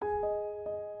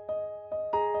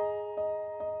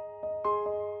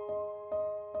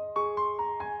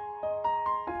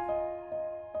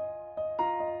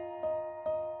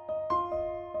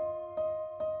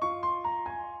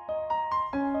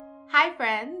Hi,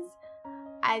 friends.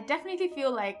 I definitely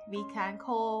feel like we can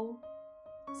call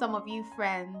some of you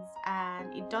friends,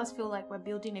 and it does feel like we're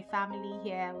building a family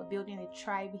here, we're building a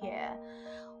tribe here.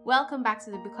 Welcome back to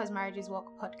the Because Marriages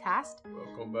Work podcast.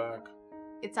 Welcome back.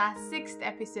 It's our 6th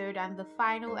episode and the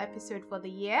final episode for the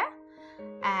year.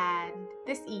 And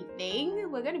this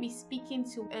evening, we're going to be speaking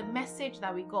to a message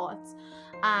that we got,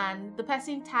 and the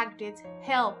person tagged it,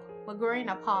 "Help, we're growing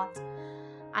apart."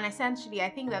 And essentially, I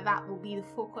think that will be the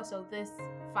focus of this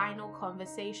final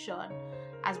conversation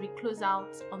as we close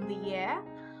out on the year,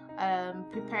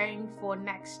 preparing for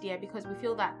next year, because we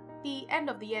feel that the end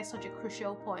of the year is such a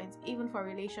crucial point, even for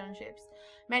relationships.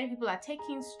 Many people are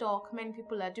taking stock, many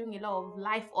people are doing a lot of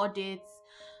life audits,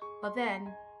 but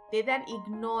then they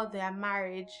ignore their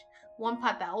marriage, one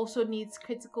part that also needs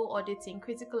critical auditing,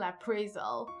 critical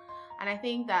appraisal. And I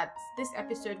think that this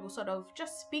episode will sort of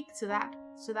just speak to that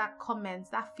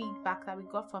comment, that feedback that we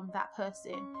got from that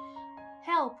person.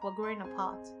 Help, we're growing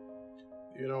apart.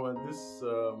 You know, and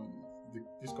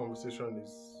this conversation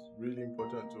is really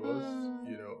important to us,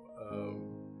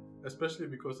 especially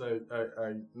because I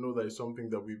know that it's something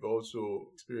that we've also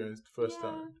experienced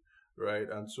firsthand, right?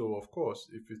 And so, of course,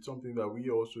 if it's something that we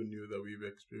also knew that we've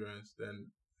experienced, then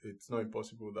it's not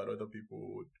impossible that other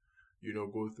people would,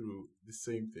 go through the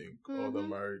same thing. Other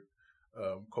married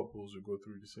couples will go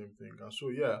through the same thing. And so,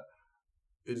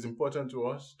 it's important to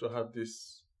us to have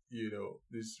this,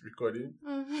 this recording.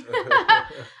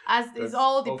 As is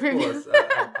all the previous. Of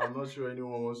course, I'm not sure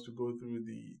anyone wants to go through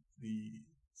the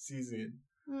season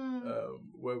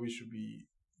where we should be,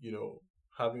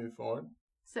 having fun.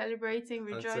 Celebrating,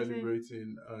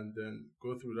 rejoicing. And then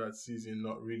go through that season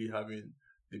not really having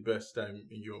the best time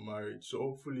in your marriage. So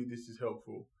hopefully this is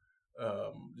helpful.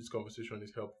 This conversation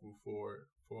is helpful for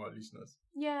our listeners.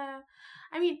 Yeah.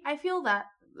 I mean, I feel that,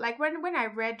 like, when I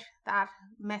read that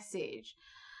message,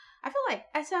 I feel like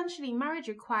essentially marriage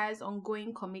requires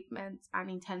ongoing commitment and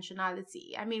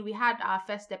intentionality. I mean, we had our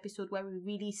first episode where we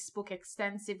really spoke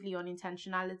extensively on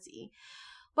intentionality.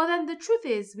 But then the truth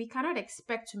is, we cannot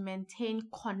expect to maintain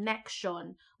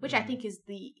connection, which I think is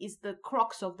the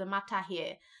crux of the matter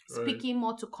here. Right. Speaking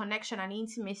more to connection and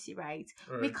intimacy, right?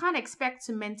 We can't expect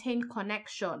to maintain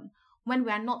connection when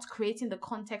we are not creating the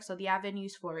context or the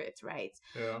avenues for it, right?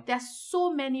 Yeah. There's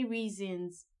so many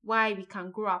reasons why we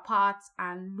can grow apart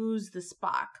and lose the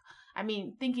spark. I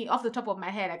mean, thinking off the top of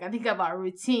my head, I can think about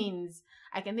routines.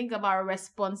 I can think about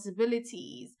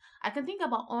responsibilities. I can think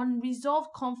about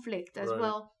unresolved conflict as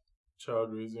well.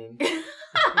 Child raising.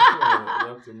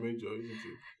 That's a major, isn't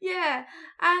it? Yeah.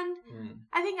 And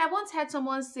I think I once heard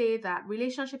someone say that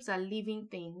relationships are living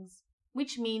things,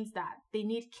 which means that they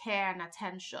need care and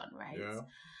attention, right? Yeah.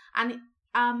 And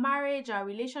our marriage, our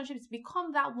relationships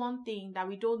become that one thing that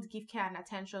we don't give care and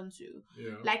attention to.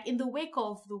 Yeah. Like in the wake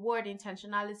of the word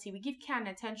intentionality, we give care and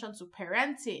attention to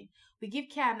parenting. We give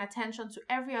care and attention to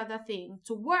every other thing,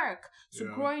 to work, to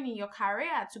growing in your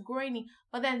career, to growing in...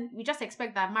 But then we just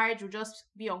expect that marriage will just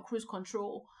be on cruise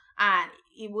control and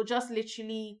it will just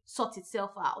literally sort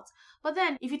itself out. But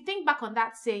then if you think back on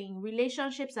that saying,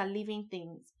 relationships are living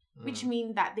things, which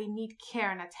mean that they need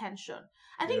care and attention.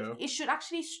 I think it should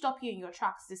actually stop you in your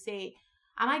tracks to say,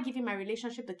 am I giving my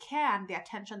relationship the care and the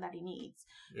attention that it needs?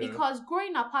 Yeah. Because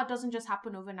growing apart doesn't just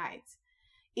happen overnight.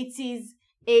 It is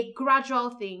a gradual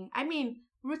thing. I mean,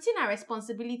 routine and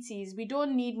responsibilities, we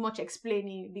don't need much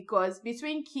explaining, because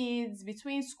between kids,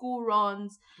 between school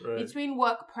runs, between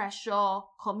work pressure,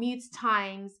 commute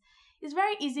times, it's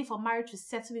very easy for marriage to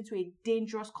settle into a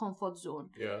dangerous comfort zone.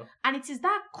 Yeah. And it is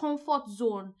that comfort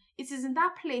zone, it is in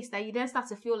that place that you then start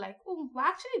to feel like, oh, we're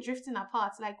actually drifting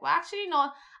apart. Like, we're actually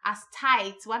not as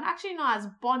tight. We're actually not as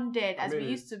bonded as we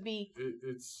used to be.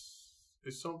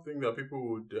 It's something that people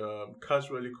would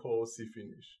casually call see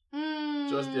finish.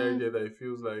 Just the idea that it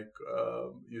feels like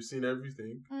you've seen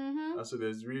everything. And so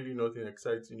there's really nothing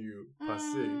exciting you per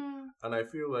se. And I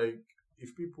feel like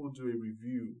if people do a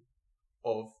review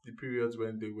of the periods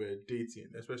when they were dating,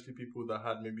 especially people that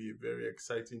had maybe a very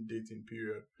exciting dating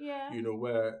period,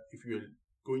 where if you're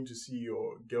going to see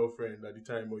your girlfriend at the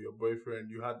time or your boyfriend,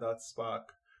 you had that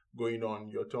spark going on,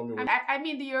 your tummy was... I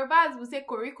mean, the Yorubas will say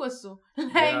korikosu.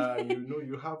 Yeah,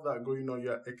 you have that going on,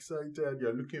 you're excited,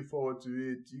 you're looking forward to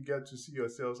it, you get to see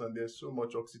yourselves, and there's so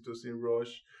much oxytocin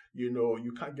rush, you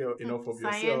can't get enough of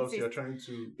yourselves, you're trying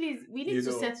to... Please, we need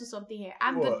to settle something here.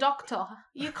 I'm the doctor.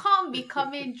 You can't be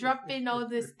dropping all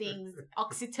these things.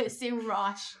 Oxytocin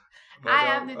rush. I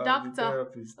am the doctor.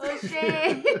 Oh,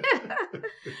 shit.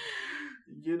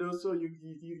 So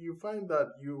you find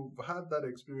that you've had that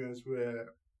experience where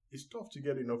it's tough to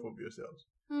get enough of yourselves.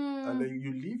 And then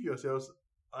you leave yourselves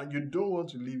and you don't want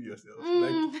to leave yourselves.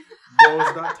 Like, there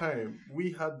was that time.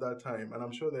 We had that time. And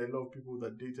I'm sure there are a lot of people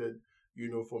that dated,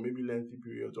 for maybe lengthy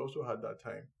periods also had that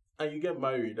time. And you get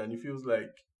married and it feels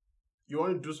like you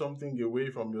want to do something away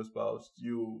from your spouse.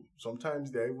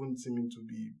 Sometimes they're even seeming to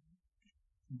be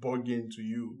bugging to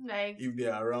you, like if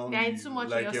they're around they're you, too much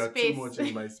like in your you're space. too much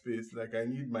in my space, like I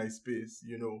need my space.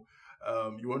 You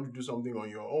want to do something on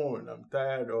your own. I'm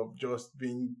tired of just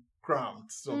being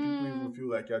cramped. Some people even feel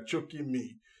like you're choking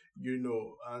me,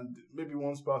 and maybe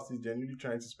one spouse is genuinely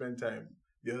trying to spend time,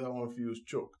 the other one feels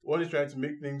choked. One is trying to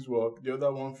make things work, the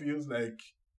other one feels like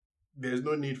there's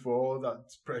no need for all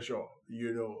that pressure.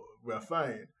 We're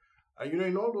fine. And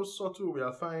in all those subtle,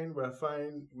 we're fine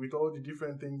with all the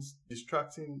different things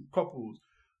distracting couples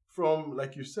from,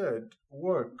 like you said,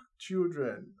 work,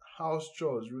 children, house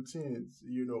chores, routines,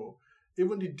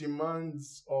 even the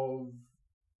demands of,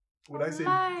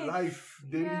 life,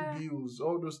 daily bills,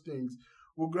 all those things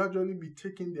will gradually be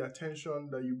taking the attention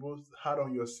that you both had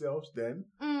on yourselves then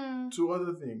to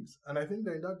other things. And I think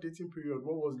that in that dating period,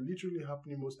 what was literally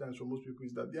happening most times for most people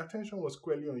is that the attention was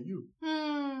squarely on you.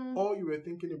 All you were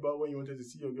thinking about when you wanted to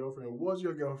see your girlfriend was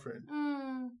your girlfriend.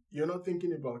 You're not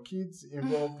thinking about kids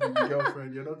involved with the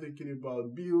girlfriend. You're not thinking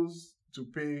about bills to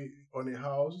pay on a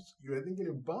house. You're thinking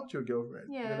about your girlfriend.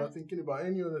 Yeah. You're not thinking about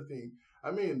any other thing.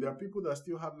 I mean, there are people that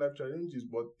still have life challenges,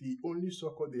 but the only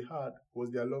succor they had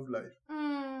was their love life.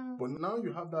 But now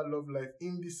you have that love life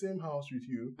in the same house with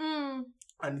you,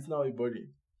 and it's now a burden.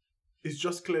 It's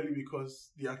just clearly because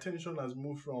the attention has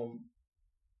moved from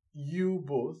you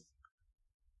both,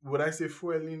 would I say,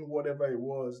 fueling whatever it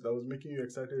was that was making you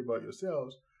excited about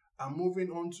yourselves, and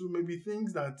moving on to maybe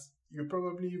things that you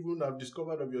probably even have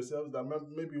discovered of yourselves that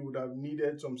maybe would have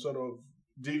needed some sort of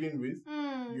dealing with,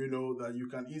 that you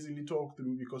can easily talk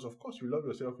through, because of course you love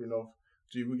yourself enough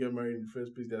to even get married in the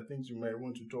first place. There are things you might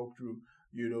want to talk through,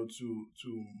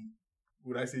 to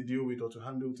would I say deal with or to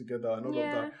handle together and all of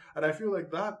that. And I feel like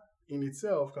that in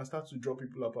itself can start to draw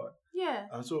people apart. Yeah.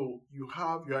 And so you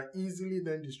are easily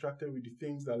then distracted with the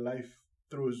things that life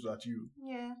throws at you.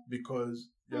 Yeah. Because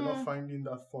you're not finding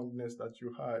that fondness that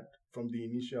you had from the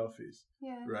initial phase.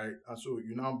 Yeah. Right? And so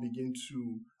you now begin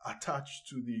to attach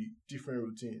to the different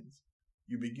routines.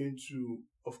 You begin to,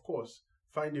 of course,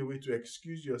 find a way to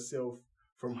excuse yourself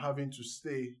from having to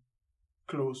stay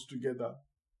close together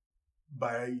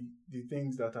by the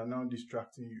things that are now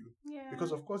distracting you. Yeah.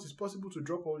 Because of course it's possible to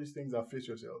drop all these things and face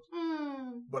yourselves.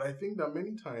 But I think that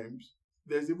many times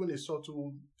there's even a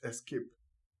subtle escape.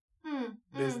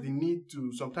 There's the need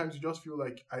to, sometimes you just feel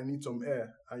like I need some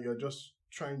air and you're just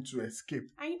trying to escape.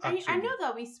 I know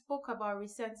that we spoke about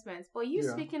resentment, but you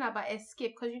speaking about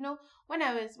escape, because when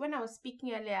I was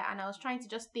speaking earlier and I was trying to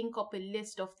just think up a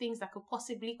list of things that could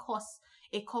possibly cause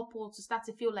a couple to start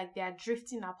to feel like they are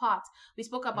drifting apart. We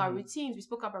spoke about routines, we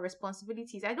spoke about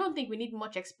responsibilities. I don't think we need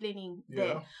much explaining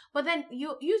there. But then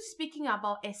you speaking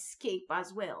about escape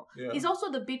as well is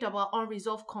also the bit about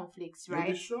unresolved conflicts, right?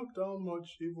 You'll be shocked how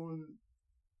much even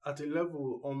at a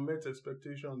level unmet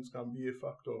expectations can be a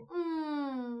factor.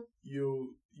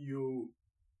 You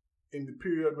in the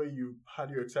period where you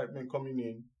had your excitement coming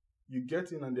in, you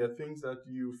get in and there are things that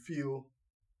you feel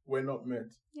were not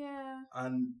met. Yeah.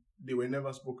 And they were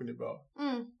never spoken about.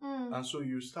 And so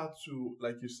you start to,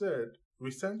 like you said,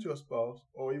 resent your spouse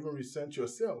or even resent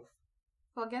yourself.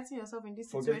 For getting yourself in this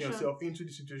situation. For getting yourself into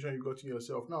the situation you got in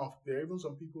yourself. Now, there are even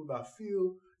some people that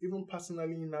feel even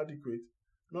personally inadequate,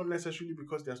 not necessarily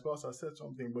because their spouse has said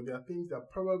something, but there are things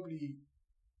that probably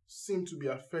seem to be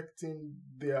affecting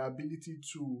their ability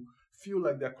to feel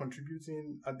like they're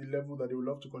contributing at the level that they would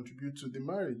love to contribute to the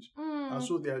marriage. And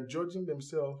so they are judging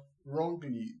themselves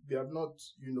wrongly. They have not,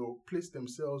 placed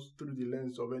themselves through the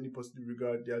lens of any positive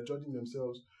regard. They are judging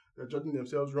themselves. They're judging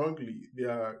themselves wrongly. They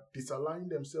are disallowing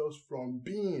themselves from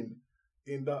being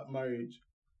in that marriage,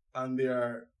 and they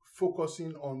are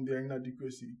focusing on their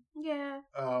inadequacy. Yeah.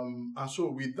 And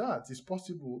so with that, it's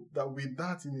possible that with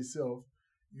that in itself,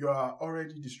 you are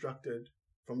already distracted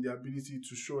from the ability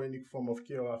to show any form of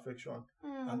care or affection.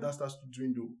 And that starts to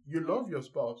dwindle. You love your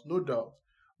spouse, no doubt,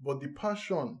 but the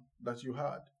passion that you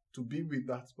had to be with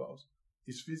that spouse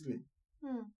is fizzling.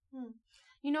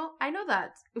 I know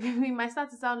that we might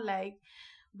start to sound like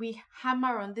we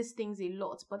hammer on these things a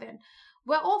lot, but then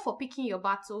we're all for picking your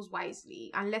battles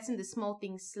wisely and letting the small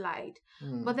things slide.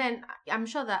 But then I'm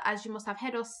sure that, as you must have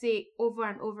heard us say over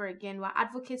and over again, we're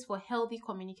advocates for healthy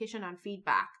communication and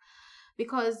feedback,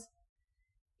 because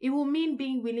it will mean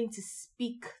being willing to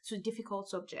speak to difficult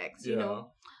subjects,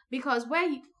 because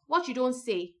what you don't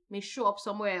say may show up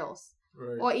somewhere else.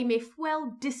 Right. Or it may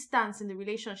fuel distance in the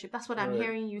relationship. That's what I'm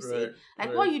hearing you say.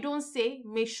 Like what you don't say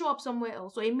may show up somewhere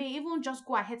else. Or it may even just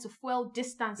go ahead to fuel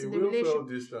distance in the relationship. It will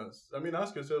fuel distance. I mean,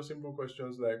 ask yourself simple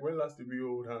questions like, when last did we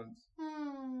hold hands?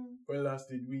 When last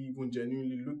did we even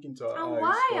genuinely look into our eyes? And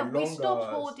why have we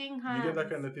stopped holding hands? You get that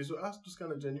kind of thing. So ask those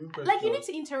kind of genuine questions. Like, you need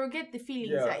to interrogate the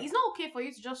feelings. Yeah. Like, it's not okay for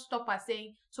you to just stop at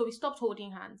saying, so we stopped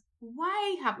holding hands.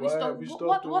 Why have we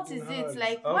stopped? What is hands? It?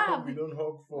 Like, how why come have we don't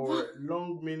hug for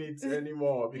long minutes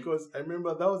anymore? Because I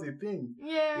remember that was a thing.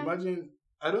 Yeah. Imagine,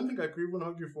 I don't think I could even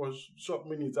hug you for short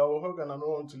minutes. I will hug and I don't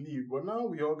want to leave. But now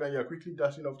we hug and you're quickly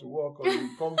dashing off to work, or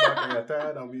you come back and you're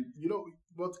tired, and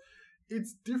but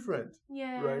it's different.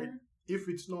 Yeah. Right? If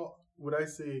it's not, would I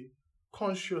say,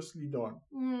 consciously done.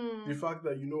 The fact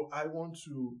that, I want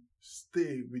to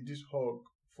stay with this hug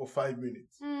for 5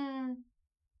 minutes.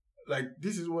 Like,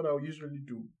 this is what I would usually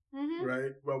do,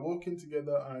 right? We're walking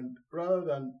together, and rather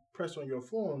than press on your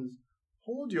phones,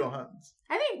 hold your hands.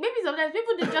 I think maybe sometimes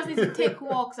people just need to take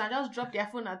walks and just drop their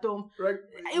phone at home. Right?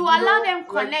 It will allow them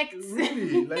connect.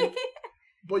 Really,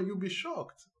 but you'll be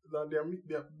shocked that there are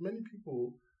many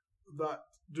people that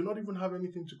do not even have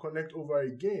anything to connect over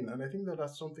again. And I think that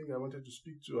that's something I wanted to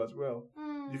speak to as well.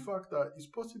 The fact that it's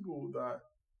possible that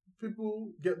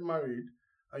people get married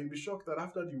and you'll be shocked that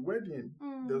after the wedding,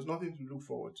 there's nothing to look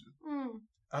forward to.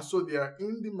 And so they are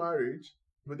in the marriage,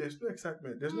 but there's no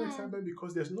excitement. There's no excitement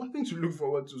because there's nothing to look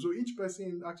forward to. So each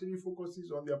person actually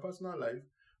focuses on their personal life,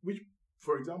 which,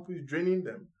 for example, is draining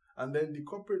them. And then the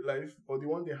corporate life, or the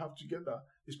one they have together,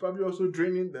 is probably also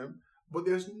draining them. But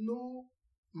there's no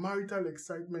marital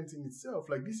excitement in itself.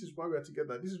 Like, this is why we're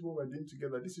together. This is what we're doing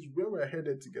together. This is where we're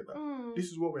headed together. This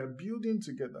is what we're building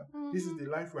together. This is the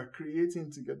life we're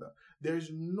creating together. There is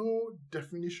no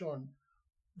definition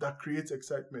that creates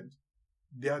excitement.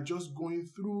 They are just going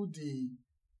through the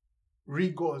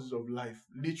rigors of life,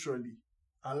 literally.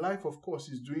 And life, of course,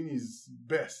 is doing its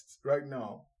best right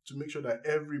now to make sure that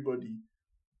everybody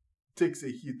takes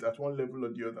a hit at one level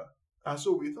or the other. And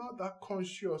so without that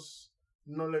conscious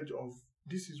knowledge of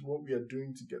this is what we are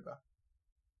doing together,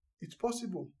 it's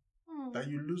possible that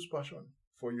you lose passion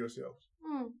for yourself.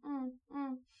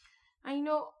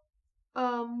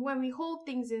 And when we hold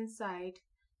things inside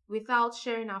without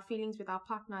sharing our feelings with our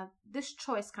partner, this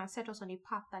choice can set us on a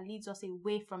path that leads us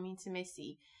away from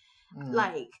intimacy. And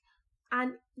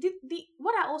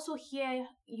what I also hear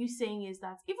you saying is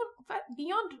that even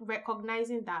beyond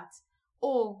recognizing that,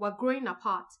 we're growing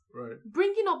apart, right,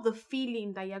 bringing up the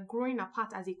feeling that you're growing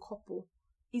apart as a couple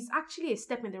is actually a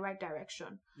step in the right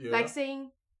direction. Yeah. Like saying,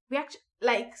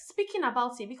 speaking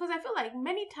about it, because I feel like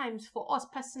many times for us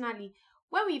personally,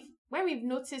 when we've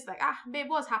noticed like, babe,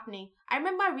 what's happening? I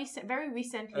remember very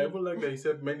recently. I even like that you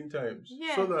said many times.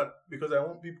 Yeah. So that, because I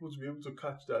want people to be able to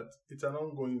catch that it's an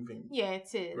ongoing thing. Yeah,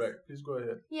 it is. Right. Please go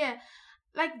ahead. Yeah.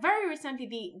 Like, very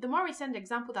recently, the more recent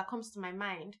example that comes to my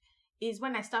mind is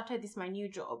when I started my new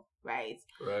job, right?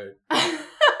 Right.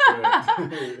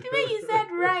 The way you said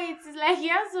right, it's like you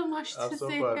have so much to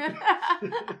say. So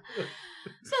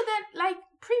then, like,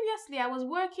 previously I was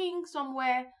working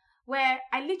somewhere where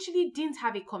I literally didn't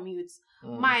have a commute.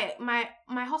 My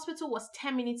hospital was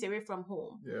 10 minutes away from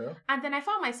home. Yeah. And then I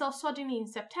found myself suddenly in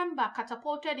September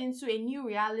catapulted into a new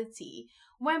reality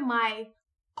when my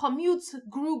commute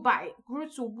grew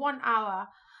to 1 hour.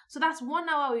 So that's 1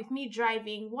 hour with me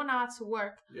driving, 1 hour to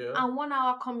work, and 1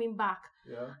 hour coming back.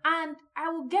 Yeah. And I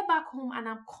will get back home and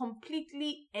I'm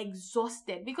completely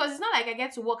exhausted because it's not like I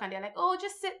get to work and they're like, oh,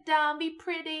 just sit down, be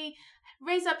pretty,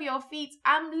 raise up your feet.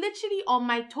 I'm literally on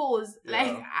my toes. Yeah.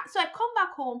 Like, so I come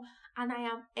back home and I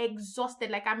am exhausted.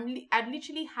 Like, I've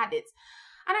literally had it.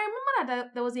 And I remember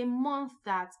that there was a month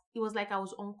that it was like I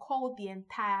was on call the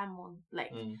entire month.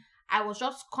 Like, I was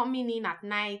just coming in at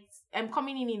night,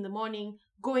 coming in the morning,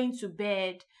 going to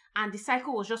bed, and the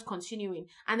cycle was just continuing.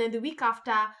 And then the week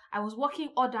after, I was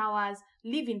working odd hours,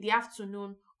 leave in the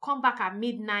afternoon, come back at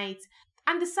midnight,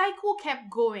 and the cycle kept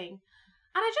going.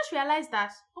 And I just realized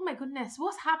that, oh my goodness,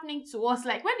 what's happening to us?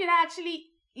 Like, when did I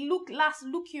actually look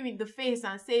you in the face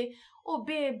and say, oh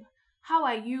babe, how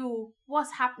are you?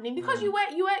 What's happening? Because you were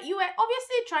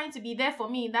obviously trying to be there for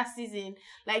me in that season.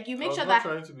 Like, you make sure that I was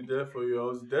not trying to be there for you. I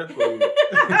was there for you.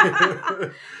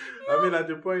 I mean, at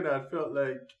the point I felt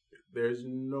like there's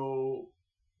no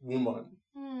woman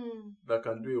that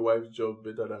can do a wife's job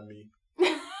better than me.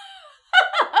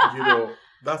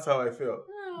 That's how I felt.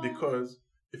 Because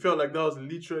it felt like that was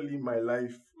literally my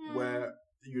life where,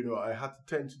 I had to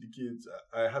tend to the kids.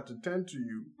 I had to tend to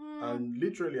you. And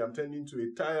literally, I'm tending to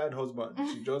a tired husband.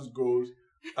 She just goes,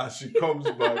 and she comes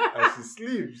back, and she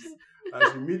sleeps, and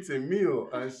she meets a meal,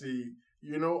 and she,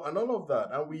 and all of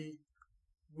that. And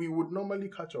we would normally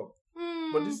catch up.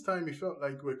 But this time it felt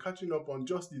like we're catching up on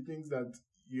just the things that,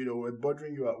 were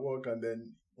bothering you at work, and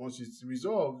then once it's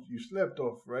resolved, you slept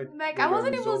off, right? Like, I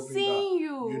wasn't even seeing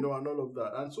you. And all of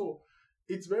that. And so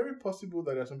it's very possible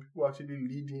that there are some people actually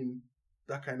leading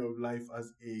that kind of life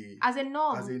as a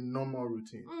normal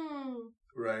routine.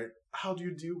 Right? How do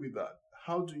you deal with that?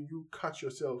 How do you catch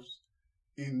yourselves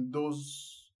in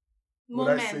those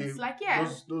moments?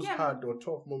 Those hard or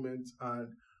tough moments,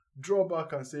 and draw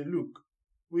back and say, look,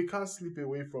 we can't slip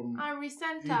away from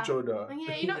each other.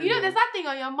 Yeah, there's that thing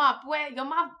on your map where your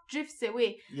map drifts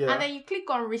away, and then you click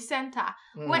on recenter,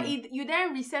 where you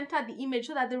then recenter the image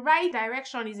so that the right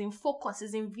direction is in focus,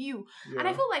 is in view. And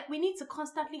I feel like we need to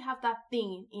constantly have that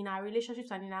thing in our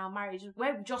relationships and in our marriage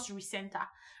where we just recenter,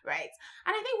 right?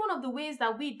 And I think one of the ways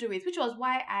that we do it, which was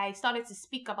why I started to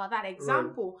speak about that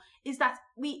example, is that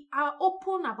we are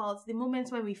open about the moments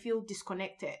when we feel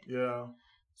disconnected. Yeah.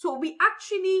 So we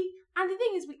actually, and the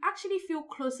thing is, we actually feel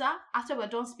closer after we're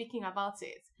done speaking about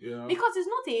it. Yeah. Because it's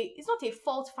not a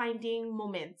fault-finding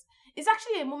moment. It's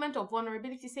actually a moment of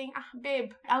vulnerability, saying,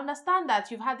 babe, I understand that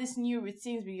you've had these new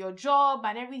routines with your job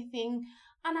and everything,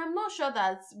 and I'm not sure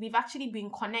that we've actually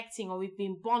been connecting or we've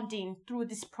been bonding through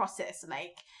this process. And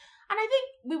I think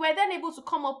we were then able to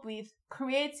come up with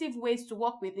creative ways to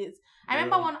work with it. I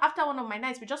remember after one of my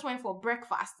nights, we just went for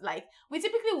breakfast. We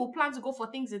typically will plan to go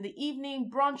for things in the evening,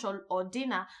 brunch or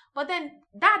dinner. But then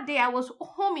that day I was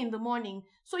home in the morning.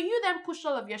 So you then pushed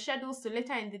all of your schedules to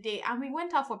later in the day, and we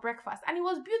went out for breakfast. And it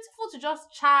was beautiful to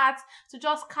just chat, to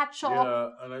just catch up. Yeah,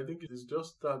 and I think it's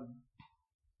just that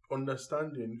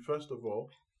understanding, first of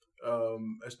all,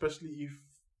 especially if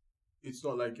it's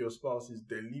not like your spouse is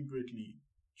deliberately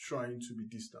trying to be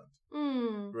distant,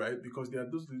 right? Because there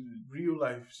are those real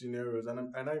life scenarios,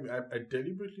 and I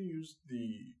deliberately used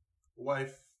the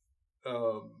wife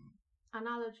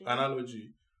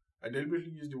analogy. I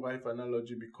deliberately used the wife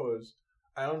analogy because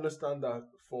I understand that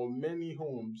for many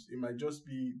homes it might just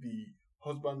be the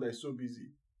husband that is so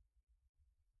busy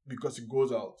because he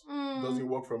goes out, doesn't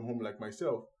work from home like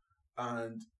myself,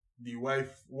 and the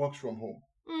wife works from home.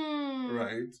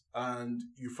 Right? And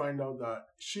you find out that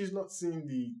she's not seeing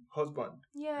the husband,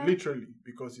 literally,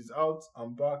 because he's out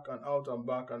and back and out and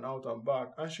back and out and back,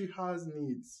 and she has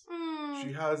needs,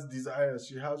 she has desires,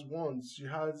 she has wants,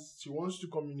 she wants to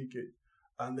communicate.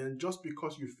 And then just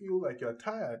because you feel like you're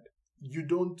tired, you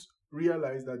don't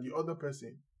realize that the other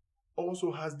person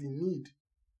also has the need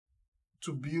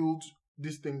to build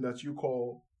this thing that you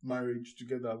call marriage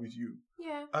together with you.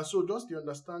 Yeah. And so just the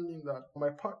understanding that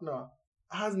my partner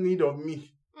has need of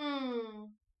me.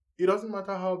 It doesn't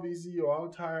matter how busy or how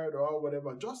tired or how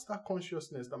whatever, just that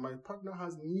consciousness that my partner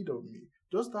has need of me,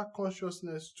 just that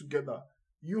consciousness together.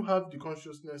 You have the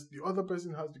consciousness, the other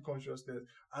person has the consciousness,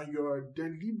 and you're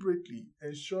deliberately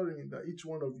ensuring that each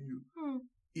one of you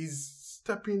is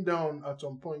stepping down at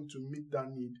some point to meet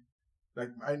that need.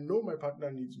 Like, I know my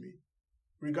partner needs me,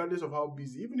 regardless of how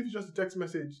busy, even if it's just a text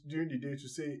message during the day to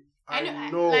say, I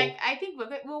know. I think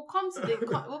we'll come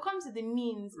to the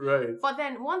means. Right. But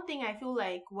then one thing I feel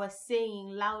like we're saying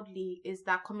loudly is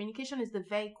that communication is the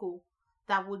vehicle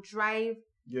that will drive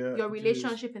your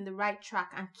relationship in the right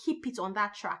track and keep it on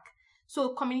that track. So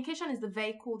communication is the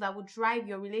vehicle that will drive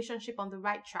your relationship on the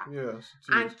right track. Yes.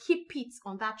 And keep it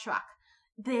on that track.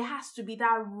 There has to be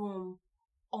that room,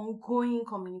 ongoing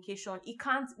communication. We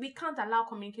can't allow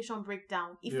communication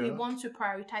breakdown if we want to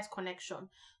prioritize connection.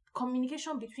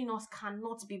 Communication between us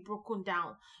cannot be broken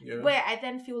down. Where I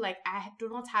then feel like I do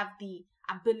not have the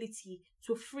ability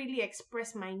to freely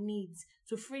express my needs,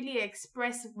 to freely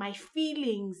express my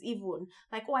feelings even.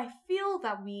 Like, I feel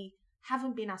that we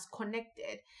haven't been as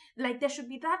connected. Like, there should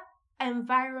be that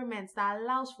environment that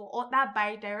allows for all that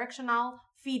bi-directional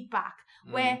feedback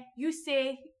where you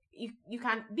say, you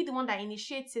can be the one that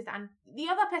initiates it, and the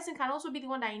other person can also be the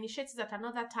one that initiates it at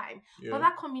another time. But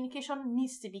that communication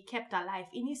needs to be kept alive.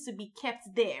 It needs to be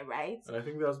kept there, right? And I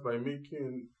think that's by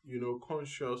making,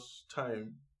 conscious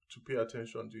time to pay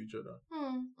attention to each other.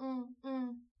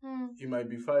 It might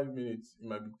be 5 minutes, it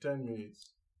might be 10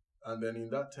 minutes. And then in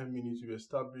that 10 minutes, you've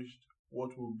established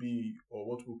what will be or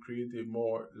what will create a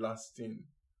more lasting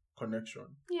connection.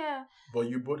 Yeah. But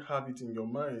you both have it in your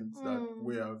minds that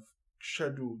we have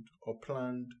scheduled or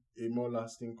planned a more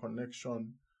lasting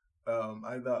connection,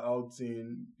 either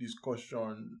outing,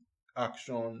 discussion,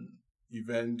 action,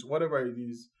 event, whatever it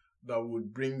is that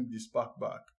would bring the spark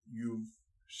back. You've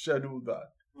scheduled that.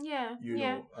 Yeah.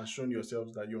 And shown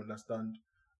yourselves that you understand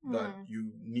that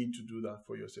you need to do that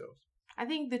for yourselves. I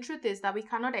think the truth is that we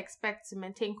cannot expect to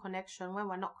maintain connection when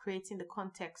we're not creating the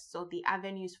context or the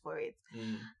avenues for it.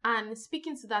 And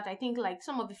speaking to that, I think like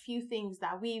some of the few things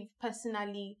that we've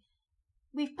personally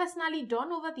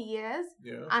done over the years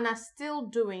and are still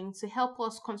doing to help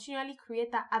us continually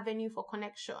create that avenue for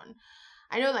connection.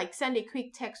 I know, like, send a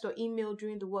quick text or email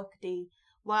during the workday.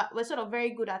 We're sort of very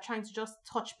good at trying to just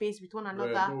touch base with one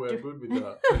another. Right, no, we're good with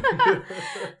that.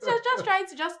 So just trying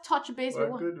to just touch base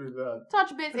we're good with that.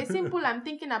 Touch base, a simple I'm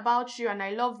thinking about you and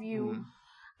I love you. And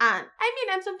I mean,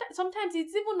 and sometimes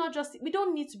it's even not just, we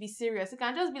don't need to be serious. It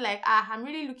can just be like, I'm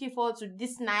really looking forward to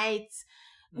this night.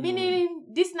 Meaning,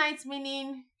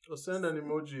 or send an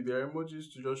emoji. There are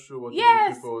emojis to just show what you're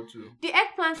looking forward to. The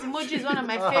eggplant emoji is one of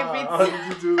my favorites. How did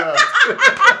you do that?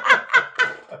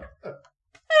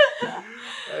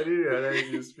 I didn't realize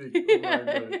you speak. Oh my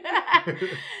God.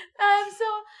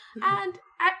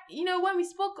 When we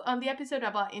spoke on the episode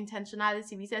about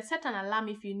intentionality, we said set an alarm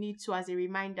if you need to as a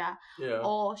reminder,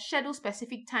 or schedule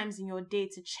specific times in your day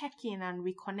to check in and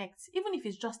reconnect, even if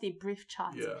it's just a brief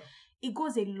chat. It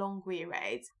goes a long way,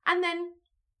 right? And then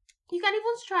you can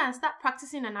even try and start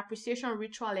practicing an appreciation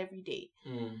ritual every day.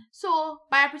 So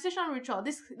by appreciation ritual,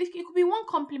 this it could be one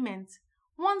compliment,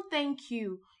 one thank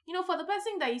you. For the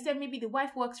person that you said maybe the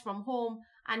wife works from home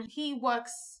and he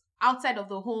works outside of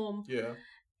the home.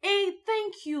 Hey,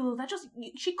 thank you. That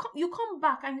you come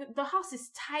back and the house is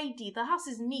tidy. The house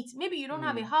is neat. Maybe you don't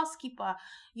have a housekeeper.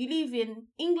 You live in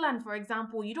England, for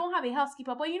example. You don't have a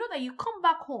housekeeper, but you know that you come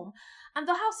back home and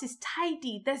the house is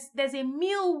tidy. There's a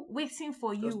meal waiting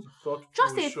for you.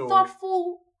 Just a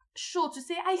thoughtful show to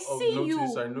say, I see you.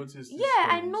 I noticed.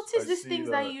 I notice these things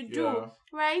that you do.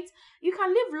 Right? You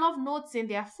can leave love notes in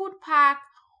their food pack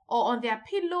or on their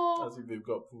pillow. As if they've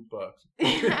got food packs.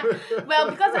 Well,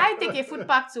 because I take a food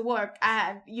pack to work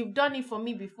and you've done it for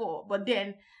me before. But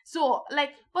then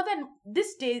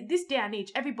this day and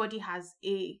age, everybody has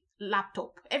a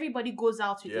laptop. Everybody goes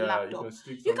out with a laptop.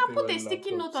 You can put a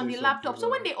sticky note on the laptop. So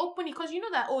when they open it, because you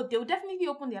know that, they'll definitely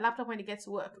open their laptop when they get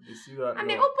to work. They see that and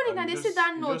they open it and they see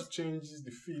that note. It just changes the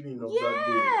feeling of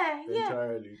that day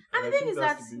entirely. And the thing is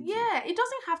that, it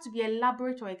doesn't have to be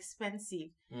elaborate or expensive.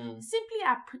 Simply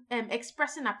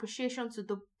expressing appreciation to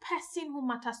the person who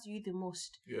matters to you the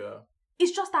most.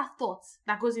 It's just that thought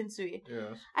that goes into it.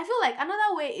 I feel like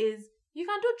another way is you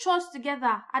can do chores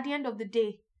together at the end of the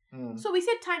day. So we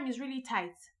said time is really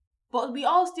tight, but we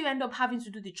all still end up having to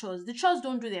do the chores. The chores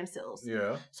don't do themselves.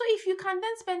 So if you can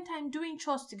then spend time doing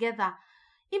chores together,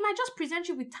 it might just present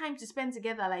you with time to spend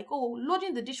together, like,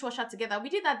 loading the dishwasher together. We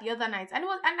did that the other night, and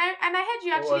I heard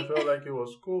you actually. I felt like it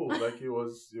was cool. Like it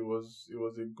was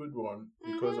a good one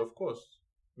because of course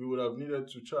we would have needed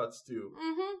to chat still,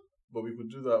 but we could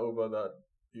do that over that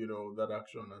that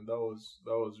action, and that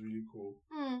was really cool.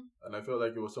 And I felt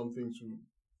like it was something to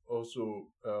also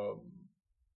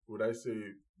would I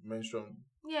say mention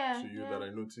to you that I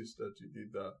noticed that you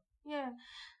did that. And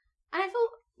I feel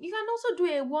you can also do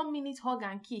a 1 minute hug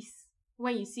and kiss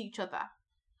when you see each other.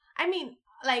 I mean,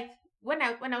 like when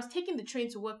I was taking the train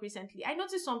to work recently, I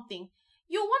noticed something.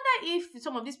 You wonder if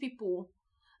some of these people,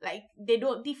 like,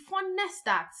 the fondness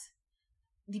that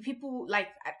the people, like,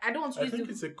 I don't want to use. I think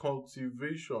it's a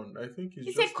cultivation. I think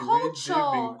it's just a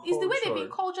culture. It's the way they've been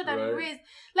cultured and raised.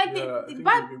 Like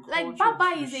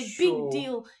Baba is a big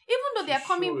deal. Even though they're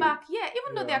coming back,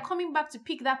 though they're coming back to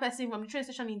pick that person from the train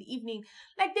station in the evening,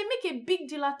 like they make a big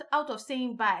deal out of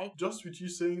saying bye. Just with you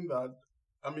saying that,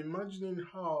 I'm imagining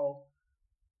how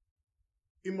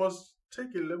it must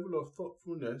take a level of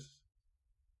thoughtfulness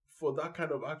for that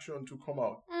kind of action to come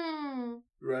out,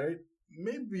 right?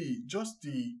 Maybe just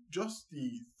the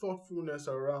thoughtfulness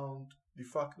around the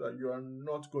fact that you are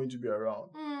not going to be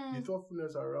around. The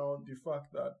thoughtfulness around the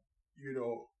fact that,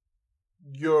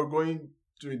 you're going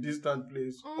to a distant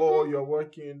place, or you're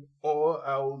working, or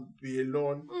I'll be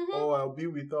alone, or I'll be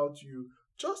without you.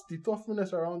 Just the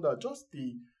thoughtfulness around that, just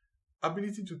the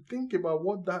ability to think about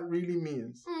what that really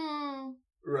means,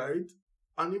 right?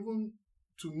 And even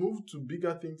to move to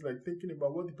bigger things like thinking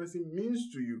about what the person means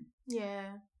to you.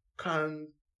 Can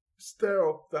stir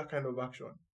up that kind of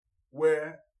action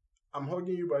where I'm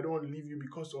hugging you but I don't want to leave you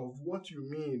because of what you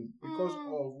mean, because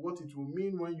of what it will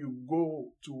mean when you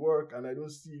go to work and I don't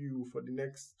see you for the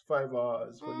next 5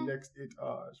 hours, for the next 8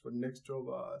 hours, for the next 12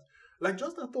 hours. Like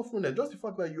just that thoughtfulness, just the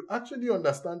fact that you actually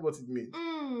understand what it means.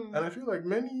 And I feel like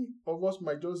many of us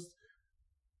might just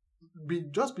be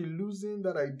losing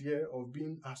that idea of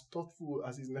being as thoughtful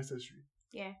as is necessary.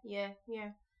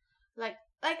 Like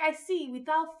I see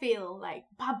without fail, like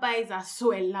Popeyes are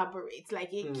so elaborate.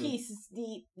 Like a kiss,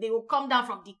 they will come down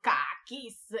from the car,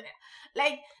 kiss.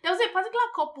 Like there was a particular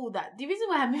couple that the reason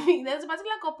why I'm moving, there was a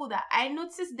particular couple that I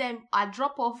noticed them at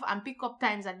drop off and pick up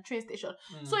times at the train station.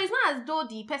 So it's not as though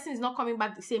the person is not coming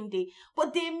back the same day,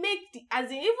 but they make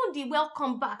as in even the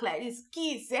welcome back, like this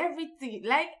kiss, everything.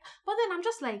 Like, but then I'm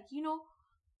just like,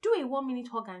 do a 1 minute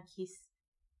hug and kiss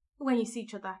when you see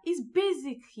each other. It's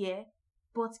basic here,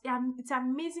 but it's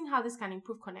amazing how this can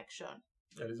improve connection.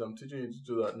 At least I'm teaching you to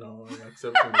do that now and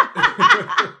accepting it.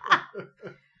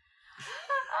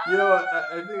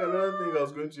 I think another thing I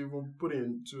was going to even put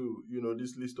into,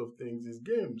 this list of things is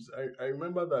games. I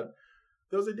remember that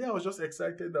there was a day I was just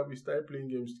excited that we started playing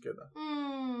games together.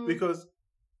 Because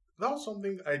that was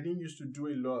something I didn't used to do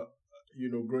a lot,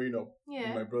 growing up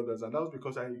with my brothers. And that was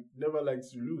because I never liked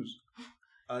to lose.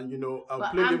 And, I'll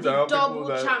play games around people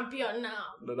that... I'm the double champion now.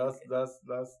 No,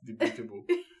 that's debatable.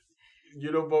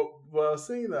 But I was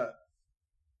saying that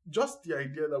just the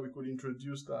idea that we could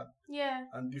introduce that. Yeah.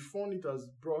 And the fun it has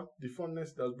brought, the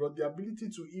funness it has brought, the ability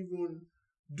to even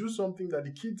do something that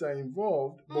the kids are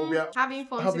involved, but we are having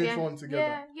fun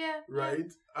together. Yeah.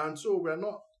 Right? And so we're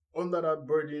not under that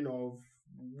burden of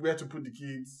where to put the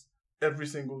kids every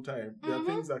single time. There are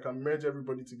things that can merge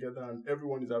everybody together and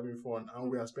everyone is having fun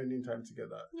and we are spending time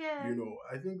together. Yeah.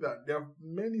 I think that there are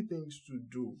many things to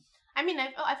do. I mean,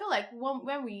 I feel like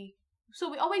when we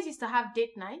always used to have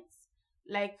date nights,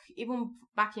 like even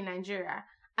back in Nigeria.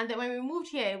 And then when we moved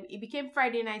here, it became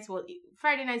Friday nights. Well,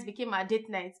 Friday nights became our date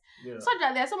nights. Yeah. So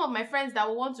that there are some of my friends that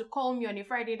will want to call me on a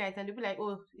Friday night and they'll be like,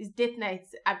 oh, it's date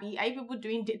nights, Abby. Are you people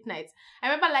doing date nights? I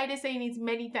remember Laide saying it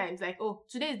many times, like, oh,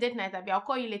 today is date night, Abby. I'll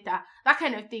call you later. That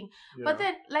kind of thing. Yeah. But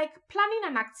then, like, planning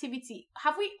an activity.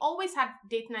 Have we always had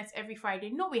date nights every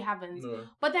Friday? No, we haven't. No.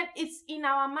 But then it's in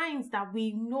our minds that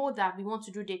we know that we want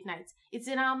to do date nights. It's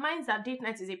in our minds that date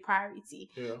night is a priority.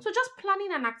 Yeah. So just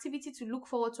planning an activity to look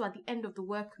forward to at the end of the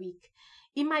work week.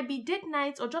 It might be date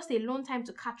nights or just a lone time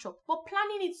to catch up, but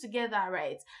planning it together,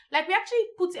 right? Like we actually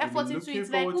put effort into it.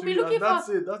 Like we'll be looking for. That's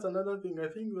it. That's another thing. I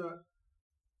think that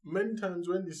many times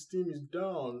when the steam is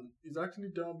down, it's actually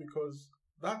down because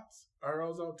that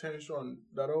arousal tension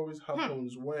that always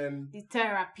happens when the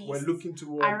therapy we're looking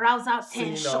towards arousal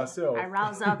tension. Ourselves.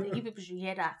 Arousal. You people should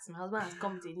hear that. My husband has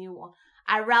come with a new one.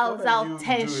 Arousal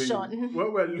tension.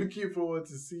 When we're looking forward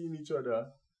to seeing each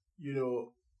other,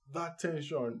 that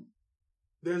tension.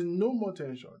 There's no more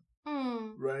tension,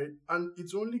 right? And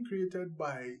it's only created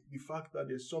by the fact that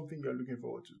there's something you're looking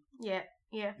forward to. Yeah.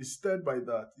 It's stirred by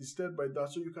that.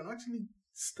 So you can actually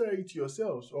stir it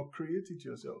yourselves or create it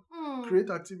yourself. Create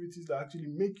activities that actually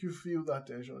make you feel that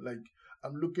tension. Like,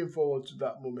 I'm looking forward to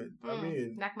that moment. I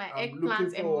mean, like my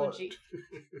eggplant emoji.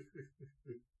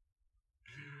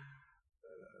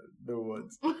 The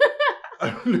words.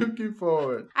 I'm looking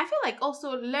forward. I feel like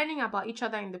also learning about each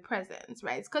other in the present,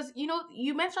 right? Because,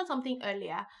 you mentioned something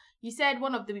earlier. You said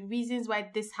one of the reasons why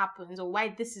this happens or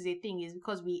why this is a thing is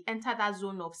because we enter that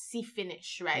zone of see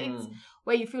finish, right?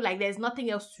 Where you feel like there's nothing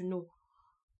else to know.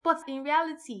 But in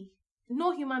reality,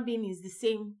 no human being is the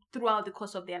same throughout the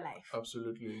course of their life.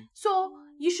 Absolutely. So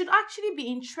you should actually be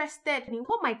interested in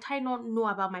what might I not know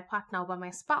about my partner or about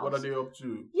my spouse. What are they up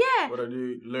to? Yeah. What are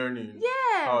they learning?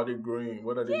 Yeah. How are they growing?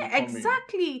 What are they becoming?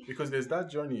 Exactly. Because there's that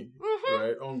journey,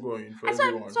 right, ongoing for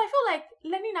everyone. So I feel like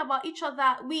learning about each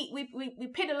other,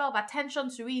 we paid a lot of attention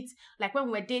to it. Like when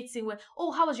we were dating,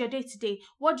 how was your day today?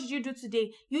 What did you do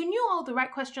today? You knew all the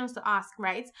right questions to ask,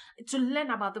 right? To learn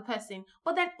about the person.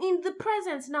 But then in the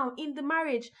present now, in the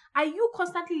marriage, are you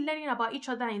constantly learning about each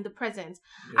other in the present?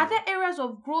 Yeah. Are there areas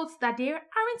of growth that they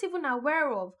aren't even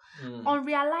aware of?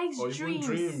 Unrealized or dreams.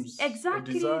 Even dreams.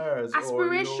 Exactly. Or desires.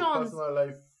 Aspirations. Or, personal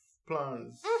life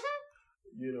plans.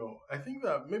 I think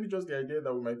that maybe just the idea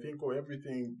that we might think,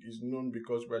 everything is known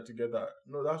because we're together.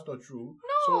 No, that's not true.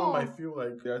 No. Someone might feel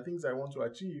like there are things I want to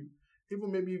achieve,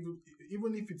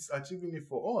 even if it's achieving it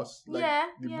for us, like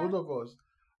both of us,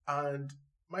 and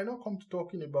might not come to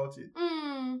talking about it,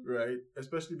 right?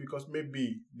 Especially because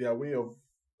maybe their way of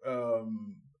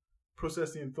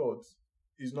processing thoughts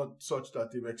is not such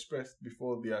that they've expressed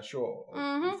before they are sure,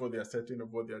 or before they are certain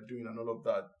of what they are doing and all of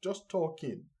that. Just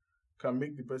talking can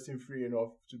make the person free enough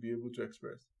to be able to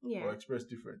express or express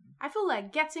differently. I feel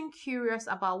like getting curious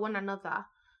about one another,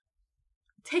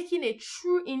 taking a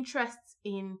true interest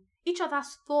in each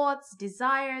other's thoughts,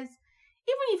 desires,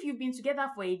 even if you've been together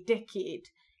for a decade,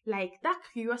 like that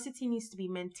curiosity needs to be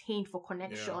maintained for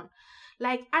connection.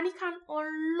 And it can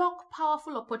unlock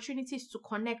powerful opportunities to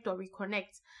connect or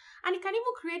reconnect. And it can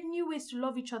even create new ways to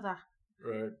love each other.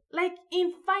 Right. Like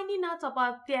in finding out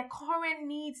about their current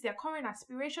needs, their current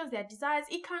aspirations, their desires,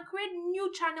 it can create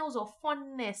new channels of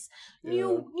fondness, Yeah.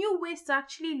 new ways to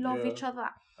actually love Yeah. each other.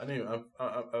 I mean,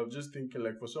 I'm just thinking,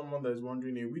 like, for someone that is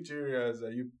wondering in which areas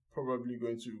are you probably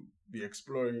going to be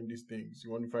exploring these things,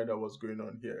 you want to find out what's going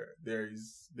on here.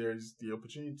 There's the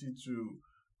opportunity to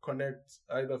connect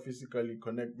either physically,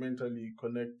 connect mentally,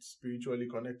 connect spiritually,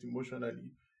 connect emotionally.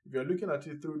 If you're looking at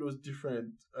it through those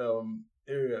different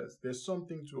areas, there's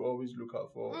something to always look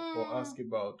out for, or ask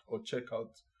about, or check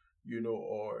out,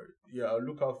 or yeah,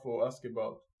 look out for, ask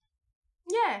about.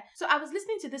 Yeah. So I was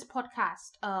listening to this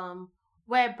podcast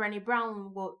where Brené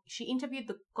Brown, she interviewed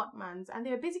the Gottmans, and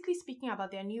they were basically speaking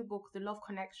about their new book, The Love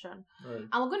Connection. Right.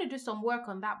 And we're going to do some work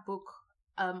on that book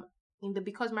in the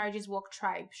Because Marriages Work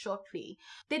tribe shortly.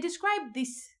 They describe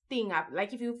this thing,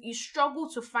 like if you struggle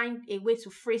to find a way to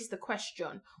phrase the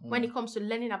question when it comes to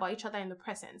learning about each other in the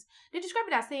present, they describe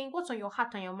it as saying, what's on your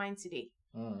heart and your mind today?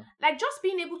 Like just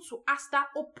being able to ask that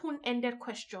open-ended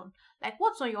question, like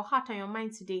what's on your heart and your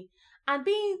mind today, and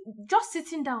being just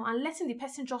sitting down and letting the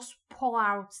person just pour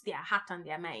out their heart and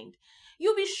their mind.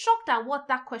 You'll be shocked at what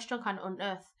that question can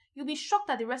unearth. You'll be shocked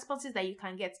at the responses that you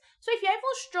can get. So if you're even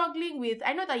struggling with,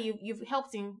 I know that you've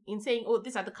helped in saying, oh,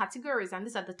 these are the categories and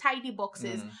these are the tidy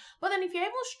boxes. But then if you're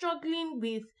even struggling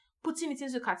with putting it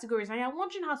into categories and you're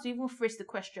wondering how to even phrase the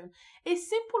question, a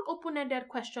simple open-ended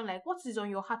question like what is on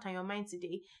your heart and your mind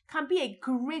today can be a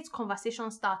great conversation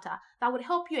starter that would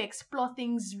help you explore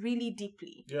things really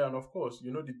deeply. Yeah, and of course,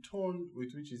 the tone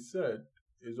with which it's said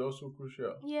is also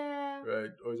crucial. Yeah. Right?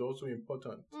 Or is also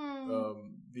important.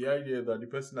 The idea that the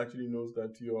person actually knows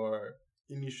that you are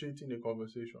initiating a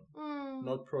conversation,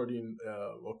 not prodding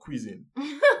or quizzing,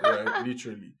 right?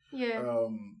 Literally. Yeah.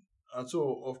 And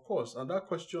so, of course, and that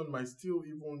question might still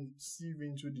even sieve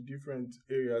into the different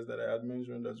areas that I had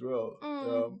mentioned as well.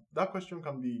 That question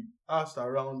can be asked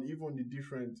around even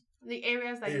the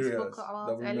areas that you spoke about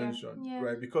that we earlier. mentioned, Yeah.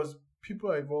 right? Because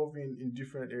people are evolving in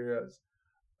different areas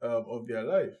of their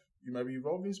life. You might be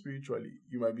evolving spiritually.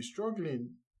 You might be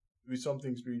struggling with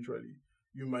something spiritually.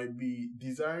 You might be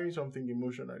desiring something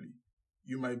emotionally.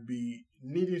 You might be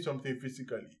needing something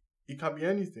physically. It can be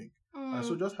anything. And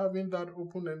so just having that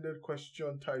open-ended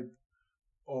question type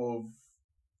of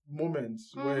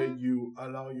moments where you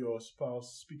allow your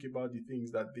spouse speak about the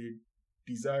things that they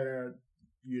desire,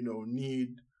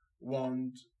 need,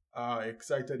 want, are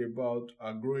excited about,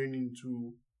 are growing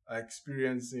into, are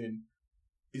experiencing,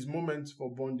 is moments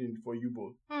for bonding for you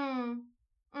both. And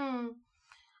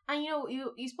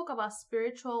you spoke about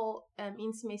spiritual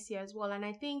intimacy as well, and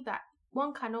I think that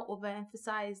one cannot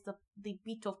overemphasize the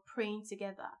bit of praying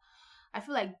together. I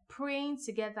feel like praying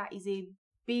together is a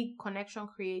big connection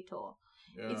creator.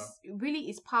 Yeah.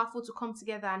 It's powerful to come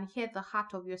together and hear the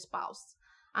heart of your spouse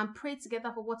and pray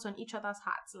together for what's on each other's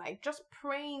hearts. Like just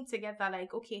praying together,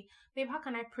 like, okay, babe, how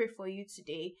can I pray for you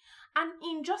today? And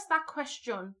in just that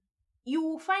question, you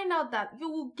will find out that you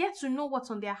will get to know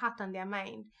what's on their heart and their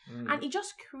mind. And it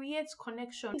just creates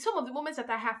connection. In some of the moments that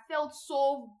I have felt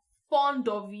so fond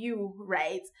of you,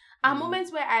 right, are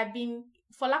moments where I've been,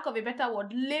 for lack of a better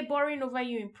word, laboring over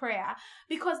you in prayer,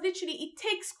 because literally it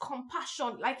takes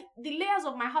compassion. Like the layers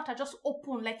of my heart are just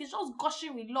open, like it's just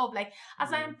gushing with love. Like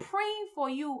as I am praying for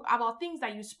you about things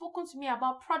that you've spoken to me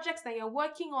about, projects that you're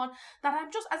working on, that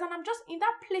I'm just in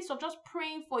that place of just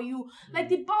praying for you, like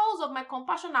the bowels of my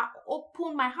compassion are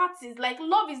open. My heart is like,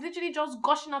 love is literally just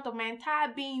gushing out of my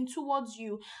entire being towards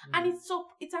you. And it's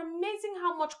amazing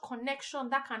how much connection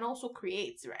that can also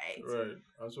create, right? Right.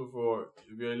 And so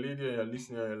if you're a lady and you're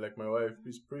listening and you're like my wife,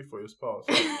 please pray for your spouse.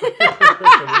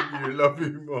 Maybe you love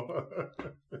him more.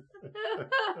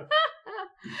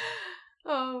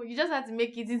 Oh, you just had to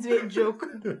make it into a joke.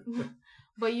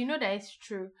 But you know that it's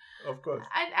true. Of course.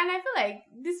 And I feel like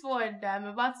this word that I'm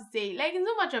about to say, like in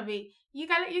so much of it, you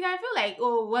can feel like,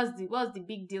 oh, what's the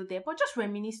big deal there? But just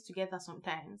reminisce together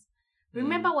sometimes.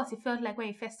 Remember what it felt like when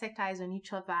you first set eyes on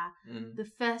each other, the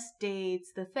first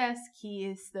dates, the first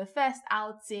kiss, the first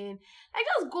outing. Like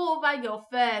just go over your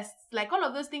first, like all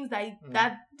of those things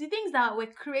that the things that were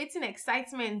creating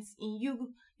excitement in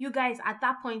you guys at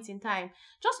that point in time.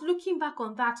 Just looking back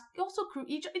on that,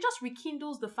 it just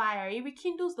rekindles the fire. It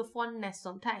rekindles the fondness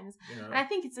sometimes. Yeah. And I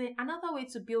think it's another way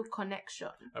to build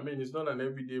connection. I mean, it's not an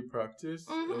everyday practice,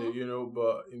 but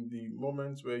in the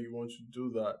moments where you want to do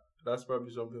that, that's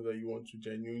probably something that you want to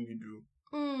genuinely do.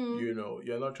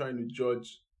 You're not trying to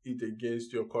judge it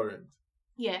against your current.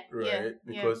 Yeah. Right? Yeah,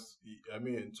 because, I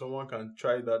mean, someone can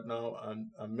try that now and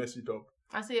mess it up.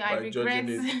 I say I by regret.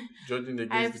 judging I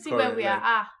against the see where current. we are.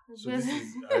 Like, so this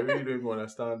is, I really don't even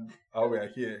understand how we are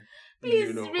here. Please,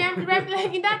 You know.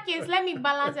 in that case, let me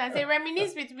balance it and say,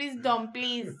 reminisce with wisdom,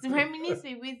 please. Reminisce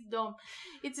with wisdom.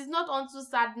 It is not unto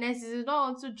sadness, it is not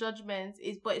unto judgment,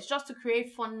 but it's just to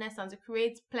create fondness and to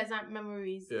create pleasant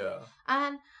memories. Yeah.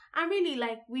 And really,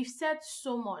 like, we've said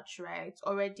so much, right,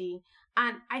 already.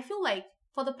 And I feel like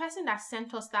for the person that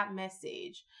sent us that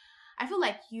message, I feel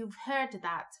like you've heard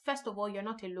that, first of all, you're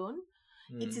not alone.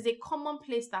 It is a common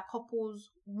place that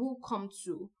couples will come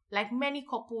to. Like, many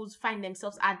couples find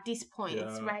themselves at this point,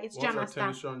 right? Do you understand?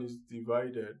 Once attention is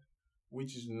divided,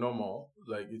 which is normal,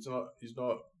 like it's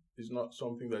not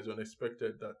something that's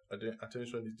unexpected that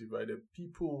attention is divided.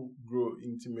 People grow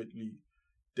intimately,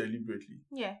 deliberately.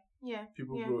 Yeah.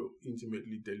 People grow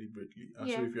intimately, deliberately. And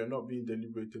so if you're not being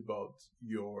deliberate about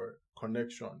your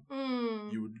connection,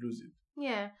 you would lose it.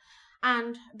 Yeah.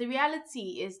 And the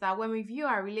reality is that when we view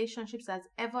our relationships as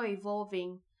ever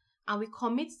evolving and we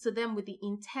commit to them with the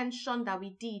intention that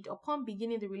we did upon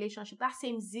beginning the relationship, that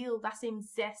same zeal, that same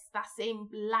zest, that same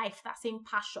life, that same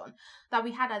passion that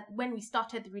we had when we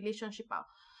started the relationship out,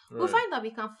 we'll find that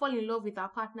we can fall in love with our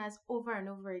partners over and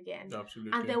over again.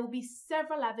 Absolutely. And there will be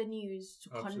several avenues to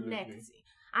connect.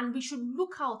 And we should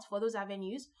look out for those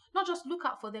avenues. Not just look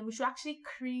out for them, we should actually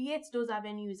create those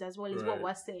avenues as well, is what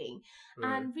we're saying.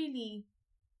 And really,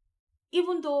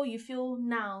 even though you feel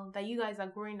now that you guys are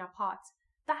growing apart,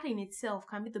 that in itself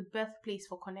can be the birthplace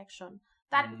for connection.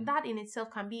 That in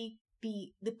itself can be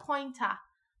the pointer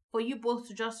for you both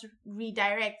to just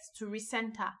redirect, to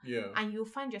recenter. Yeah. And you'll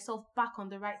find yourself back on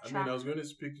the right track. I was going to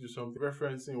speak to something,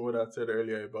 referencing what I said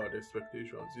earlier about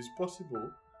expectations. It's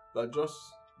possible that just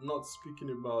not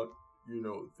speaking about,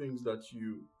 things that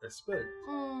you expect,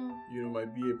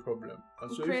 might be a problem.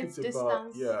 And so if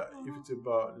it's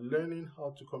about learning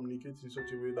how to communicate in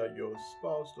such a way that your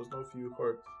spouse does not feel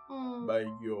hurt by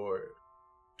your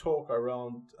talk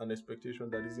around an expectation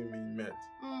that isn't being met,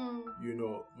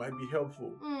 might be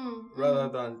helpful rather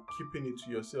than keeping it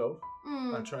to yourself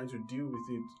and trying to deal with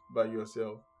it by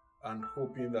yourself and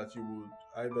hoping that you would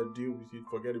either deal with it,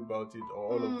 forget about it,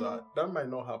 or all of that. That might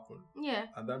not happen. Yeah.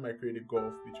 And that might create a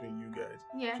gulf between you guys.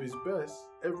 Yeah. So it's best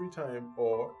every time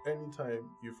or anytime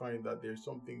you find that there's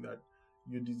something that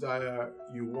you desire,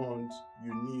 you want,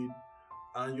 you need,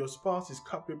 and your spouse is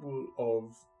capable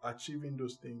of achieving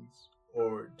those things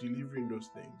or delivering those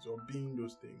things or being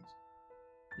those things,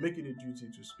 make it a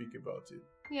duty to speak about it.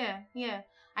 Yeah.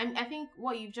 I think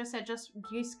what you've just said just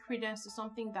gives credence to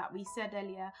something that we said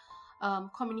earlier.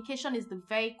 Communication is the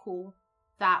vehicle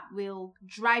that will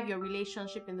drive your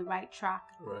relationship in the right track.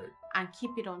 Right. And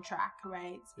keep it on track,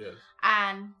 right? Yes.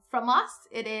 And from us,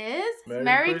 it is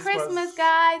Merry Christmas,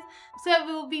 guys. So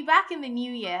we'll be back in the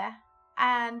new year.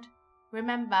 And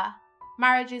remember,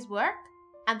 marriages work.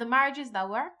 And the marriages that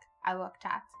work, I worked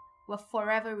at. We're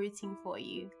forever rooting for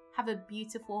you. Have a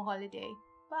beautiful holiday.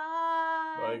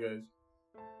 Bye. Bye, guys.